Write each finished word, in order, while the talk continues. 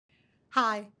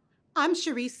Hi, I'm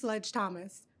Sharice Sledge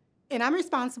Thomas, and I'm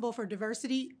responsible for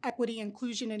diversity, equity,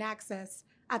 inclusion, and access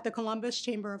at the Columbus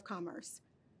Chamber of Commerce.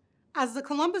 As the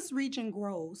Columbus region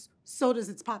grows, so does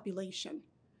its population.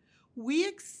 We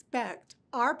expect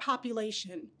our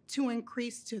population to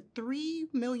increase to 3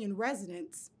 million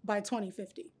residents by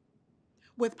 2050.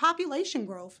 With population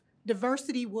growth,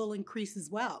 diversity will increase as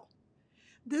well.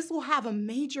 This will have a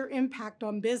major impact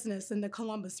on business in the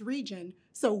Columbus region,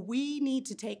 so we need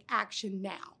to take action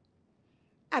now.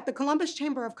 At the Columbus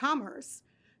Chamber of Commerce,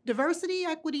 diversity,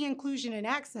 equity, inclusion, and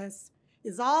access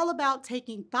is all about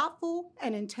taking thoughtful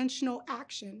and intentional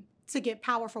action to get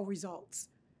powerful results.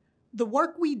 The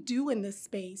work we do in this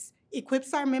space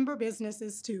equips our member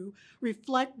businesses to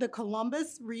reflect the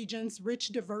Columbus region's rich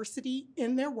diversity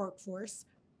in their workforce,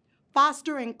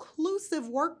 foster inclusive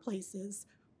workplaces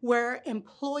where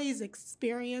employees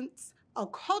experience a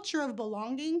culture of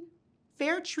belonging,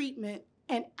 fair treatment,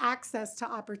 and access to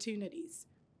opportunities.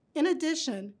 In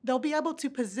addition, they'll be able to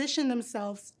position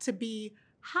themselves to be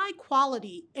high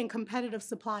quality and competitive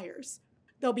suppliers.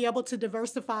 They'll be able to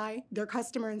diversify their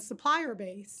customer and supplier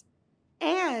base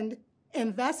and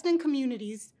invest in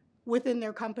communities within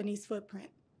their company's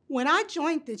footprint. When I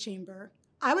joined the Chamber,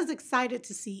 I was excited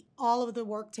to see all of the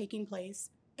work taking place,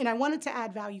 and I wanted to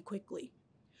add value quickly.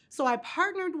 So I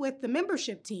partnered with the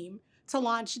membership team to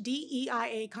launch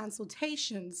DEIA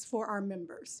consultations for our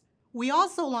members. We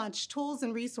also launched tools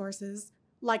and resources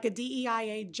like a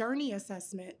DEIA journey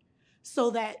assessment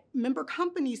so that member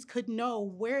companies could know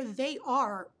where they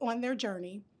are on their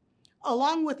journey,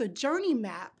 along with a journey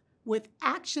map with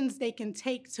actions they can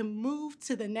take to move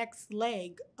to the next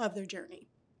leg of their journey.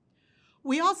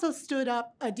 We also stood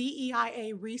up a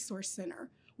DEIA resource center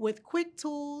with quick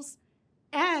tools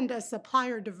and a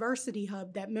supplier diversity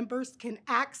hub that members can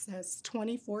access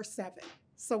 24/7.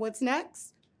 So what's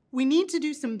next? We need to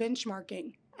do some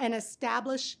benchmarking and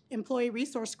establish employee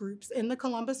resource groups in the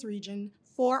Columbus region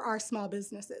for our small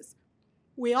businesses.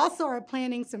 We also are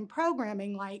planning some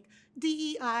programming like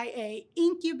DEIA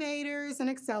incubators and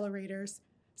accelerators,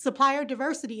 supplier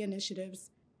diversity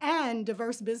initiatives, and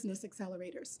diverse business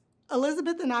accelerators.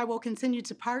 Elizabeth and I will continue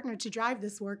to partner to drive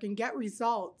this work and get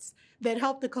results that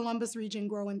help the Columbus region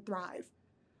grow and thrive.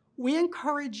 We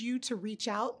encourage you to reach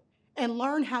out and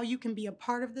learn how you can be a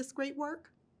part of this great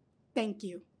work. Thank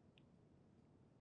you.